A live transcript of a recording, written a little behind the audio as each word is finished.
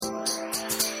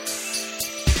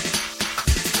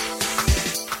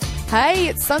Hey,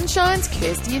 it's Sunshine's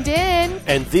Kirsty and Dan.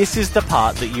 And this is the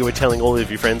part that you were telling all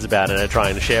of your friends about and are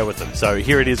trying to share with them. So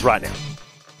here it is right now.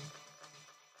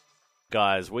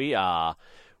 Guys,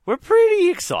 we're pretty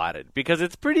excited because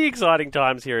it's pretty exciting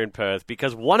times here in Perth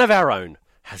because one of our own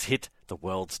has hit the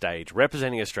world stage.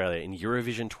 Representing Australia in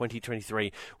Eurovision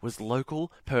 2023 was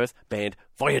local Perth band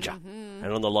Voyager. Mm-hmm.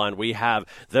 And on the line we have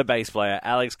the bass player,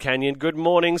 Alex Canion. Good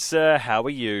morning, sir. How are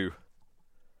you?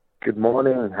 Good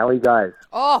morning. How are you guys?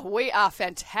 Oh, we are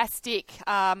fantastic.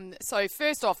 So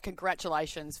first off,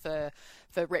 congratulations for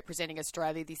representing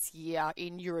Australia this year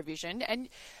in Eurovision. And,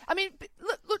 I mean,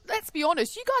 look, let's be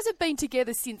honest. You guys have been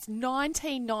together since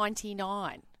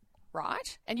 1999,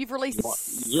 right? And you've released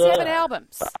 7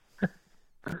 albums.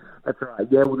 That's right.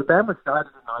 Yeah, well, the band was started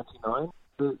in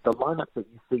 1999. The lineup that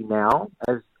you see now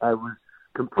was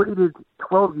completed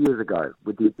 12 years ago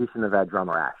with the addition of our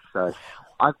drummer, Ash. So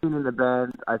I've been in the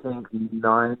band, I think,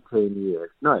 19 years.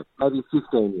 No, maybe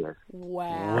 15 years. Wow.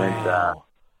 And,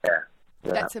 yeah.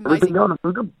 That's amazing. We've gone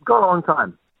a long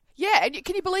time. Yeah, and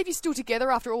can you believe you're still together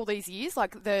after all these years?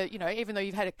 Like, even though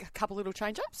you've had a couple little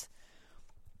change-ups?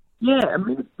 Yeah, I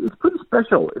mean, it's pretty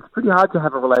special. It's pretty hard to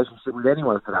have a relationship with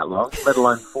anyone for that long, let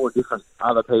alone 4 different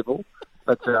other people.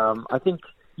 But I think,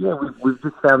 yeah, we've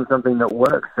just found something that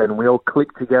works, and we all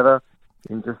click together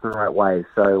in just the right way.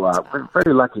 So we're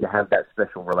very lucky to have that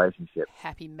special relationship.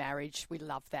 Happy marriage. We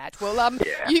love that. Well,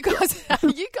 you guys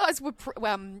were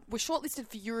shortlisted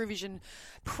for Eurovision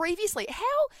previously.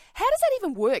 How does that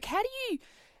even work? How do you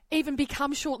even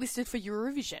become shortlisted for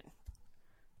Eurovision?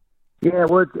 Yeah,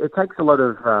 well, it takes a lot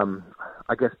of,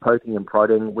 I guess, poking and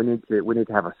prodding. We need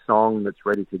to have a song that's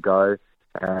ready to go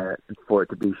for it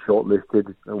to be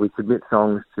shortlisted. We submit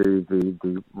songs to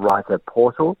the writer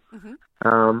portal,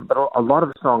 but a lot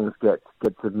of songs get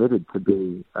submitted to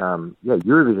be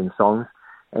Eurovision songs,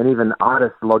 and even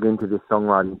artists log into this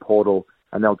songwriting portal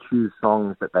and they'll choose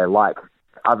songs that they like,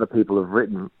 other people have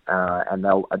written, and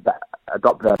they'll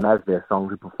adopt them as their song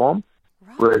to perform.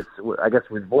 Right. Whereas, I guess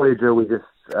with Voyager, we just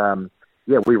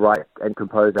we write and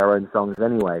compose our own songs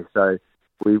anyway. So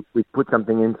we put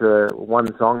something into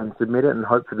one song and submit it and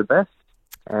hope for the best.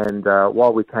 And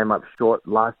while we came up short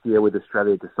last year with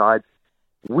Australia Decides,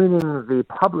 winning the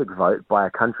public vote by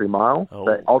a country mile,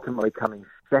 but ultimately coming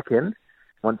second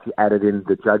once you added in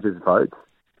the judges' votes,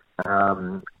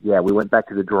 we went back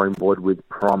to the drawing board with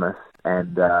Promise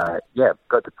and, got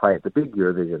to play at the big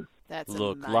Eurovision. That's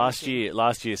Look, amazing.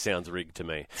 last year sounds rigged to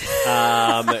me.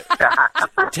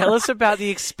 Tell us about the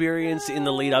experience in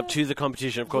the lead up to the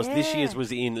competition. Of course, this year's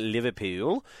was in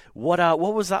Liverpool. What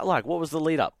was that like? What was the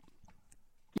lead up?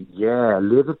 Yeah,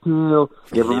 Liverpool.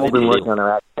 Yeah, we've all been working on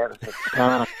our accents.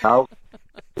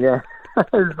 Yeah,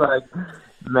 it's like,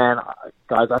 man,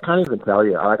 guys, I can't even tell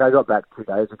you. Like, I got back 2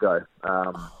 days ago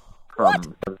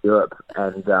from Europe,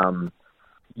 and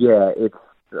it's.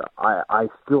 I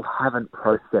still haven't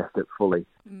processed it fully,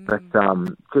 but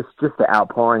just the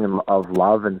outpouring of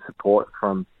love and support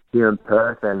from here in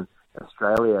Perth and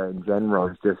Australia in general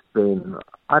has just been,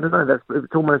 I don't know,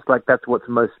 it's almost like that's what's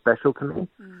most special to me.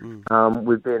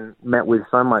 We've been met with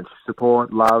so much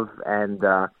support, love, and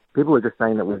people are just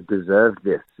saying that we've deserved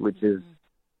this, which is,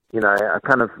 a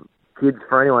kind of kids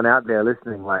for anyone out there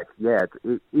listening. Like,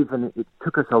 it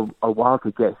took us a while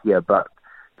to get here, but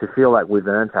to feel like we've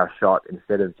earned our shot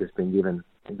instead of just being given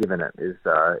it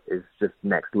is just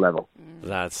next level.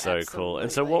 That's so cool.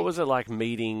 And so what was it like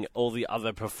meeting all the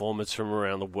other performers from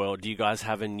around the world? Do you guys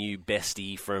have a new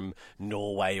bestie from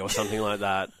Norway or something like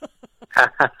that?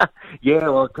 Yeah,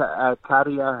 well,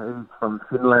 Karja, who's from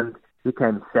Finland, he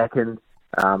came second.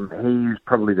 He's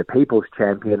probably the people's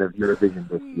champion of Eurovision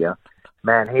this year.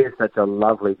 Man, he is such a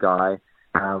lovely guy.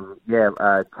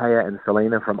 Taya and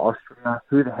Selena from Austria.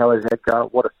 Who the hell is Edgar?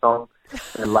 What a song.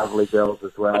 They're lovely girls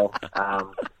as well.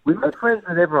 We made friends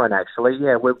with everyone, actually.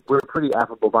 Yeah, we're a pretty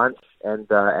affable bunch and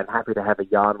happy to have a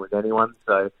yarn with anyone.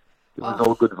 So it was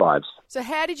all good vibes. So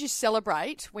how did you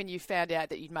celebrate when you found out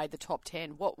that you'd made the top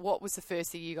 10? What was the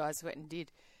first thing you guys went and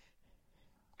did?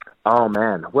 Oh,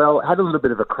 man. Well, had a little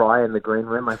bit of a cry in the green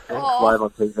room, I think, live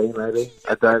on TV, maybe.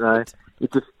 I don't know.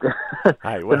 It just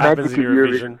hey, what happens in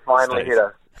Eurovision finally hit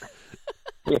us.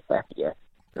 Yeah.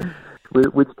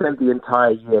 We'd spent the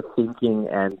entire year thinking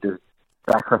and just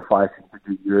sacrificing to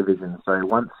do Eurovision. So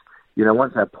once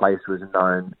our place was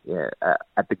known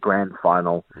at the grand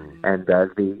final, and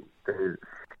the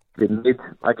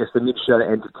mid-show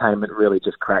entertainment really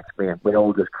just cracked me. We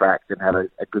all just cracked and had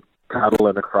a good cuddle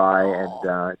and a cry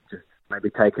and just maybe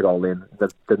take it all in.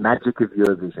 The magic of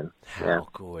Eurovision. How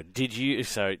good.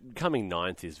 So coming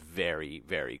ninth is very,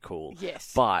 very cool.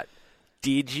 Yes. But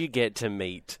did you get to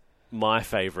meet my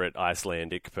favourite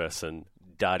Icelandic person,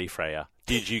 Dardi Freyr.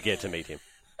 Did you get to meet him?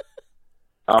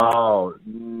 Oh,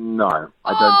 no.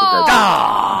 I don't think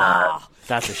I did. No.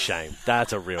 That's a shame.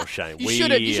 That's a real shame. You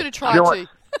should have tried to.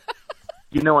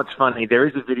 You know what's funny? There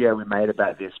is a video we made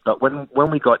about this, but when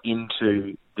we got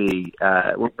into the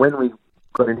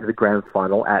grand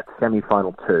final at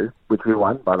semi-final 2, which we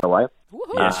won, by the way.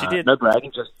 Woohoo. Yes, you did. No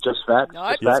bragging, just facts. No,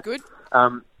 just that's facts. good.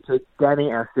 So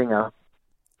Danny, our singer,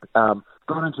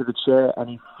 got into the chair and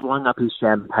he flung up his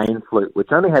champagne flute,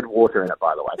 which only had water in it,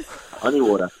 by the way. Only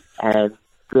water. And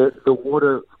the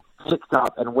water flicked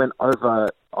up and went over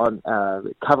on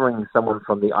covering someone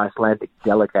from the Icelandic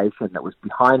delegation that was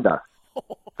behind us.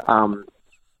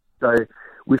 So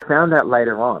we found out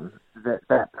later on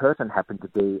that person happened to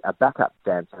be a backup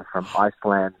dancer from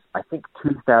Iceland's, I think,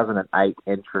 2008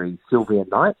 entry, Sylvia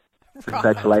Knight.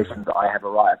 Congratulations, I have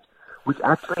arrived. Which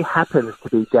actually happens to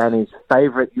be Danny's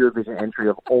favourite Eurovision entry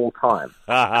of all time.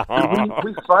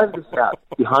 we find this out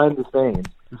behind the scenes.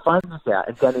 We find this out,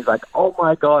 and Danny's like, "Oh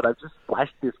my God, I've just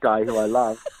splashed this guy who I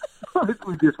love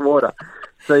with this water."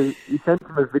 So he sends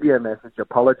him a video message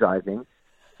apologising.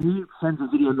 He sends a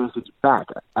video message back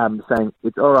saying,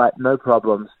 "It's all right, no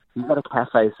problems." He's at a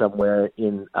cafe somewhere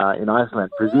in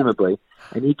Iceland, presumably,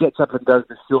 and he gets up and does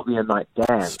the Sylvia Knight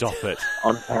dance. Stop it.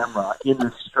 On camera in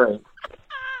the street.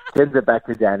 Sends it back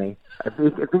to Danny. I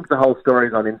think the whole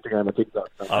story's on Instagram or TikTok.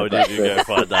 Oh, did you go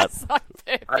find that? So I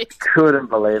perfect. couldn't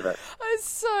believe it. It's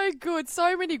so good.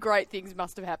 So many great things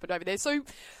must have happened over there. So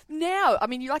now, I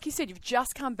mean, like you said, you've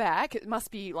just come back. It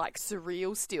must be like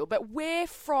surreal still. But where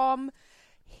from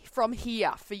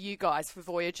here for you guys, for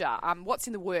Voyager? What's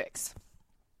in the works?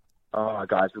 Oh,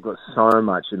 guys, we've got so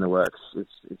much in the works.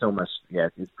 It's almost,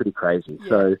 it's pretty crazy. Yeah.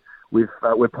 So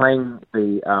we're playing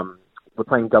we're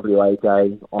playing WA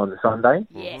Day on Sunday.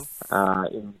 Yes.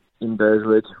 In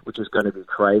Burswood, which is going to be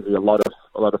crazy. A lot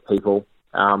of people.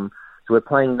 So we're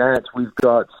playing that. We've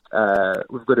got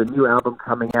a new album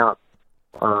coming out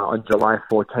on July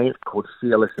 14th called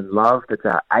Fearless in Love. That's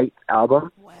our 8th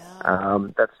album. Wow.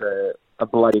 That's a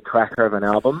bloody cracker of an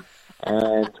album.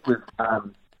 And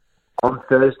on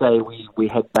Thursday we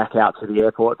head back out to the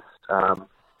airports, and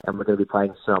we're going to be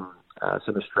playing some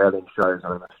Australian shows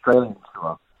on an Australian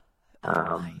tour.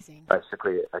 Amazing.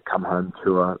 Basically a come home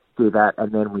tour, do that,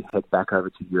 and then we head back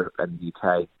over to Europe and the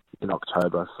UK in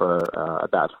October for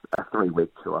about a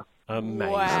 3-week tour.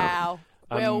 Amazing. Wow.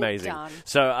 Well Amazing. done.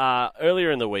 So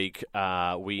earlier in the week,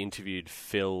 we interviewed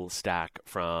Phil Stack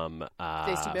from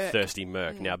Thirsty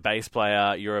Merc. Now, bass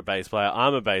player, you're a bass player,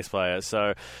 I'm a bass player.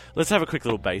 So let's have a quick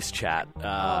little bass chat,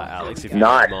 Alex, if you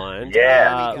Nice. don't mind.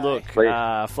 Yeah. Look, Please.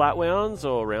 flat wounds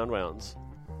or round wounds?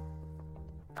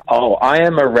 Oh, I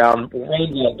am a round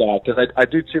guy because I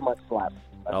do too much flat.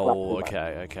 Oh,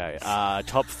 okay.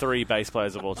 Top 3 bass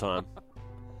players of all time.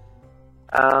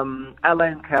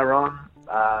 Alain Caron,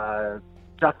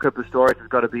 Jaco Pastorius has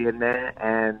got to be in there,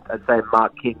 and I'd say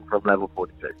Mark King from Level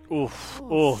 42. Oof.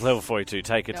 Oh, level 42.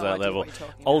 Take it to No that idea level. what you're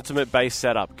talking about. Ultimate bass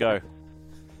setup. Go.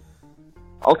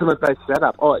 Ultimate bass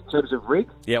setup. Oh, in terms of rig?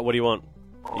 Yeah, what do you want?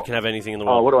 You can have anything in the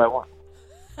Oh, world. what do I want?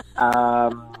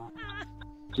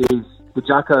 The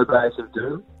Jaco bass of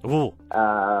Doom, Ooh.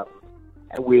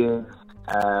 with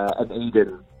an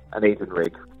Eden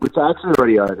rig, which I actually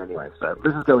already own anyway. So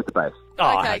let's just go with the bass. Oh,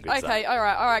 how Okay, good's that? all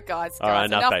right, guys. All right,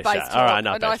 enough bass chat. talk. All right,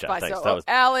 enough Enough bass chat. Thanks. talk. That was-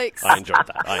 Alex, I enjoyed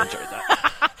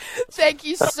that. thank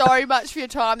you so much for your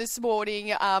time this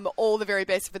morning. All the very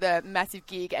best for the massive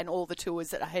gig and all the tours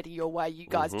that are heading your way. You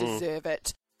guys deserve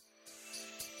it.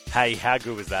 Hey, how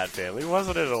good was that, family?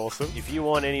 Wasn't it awesome? If you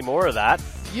want any more of that,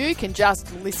 You can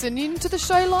just listen in to the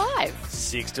show live.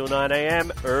 6 till 9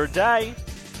 a.m. day.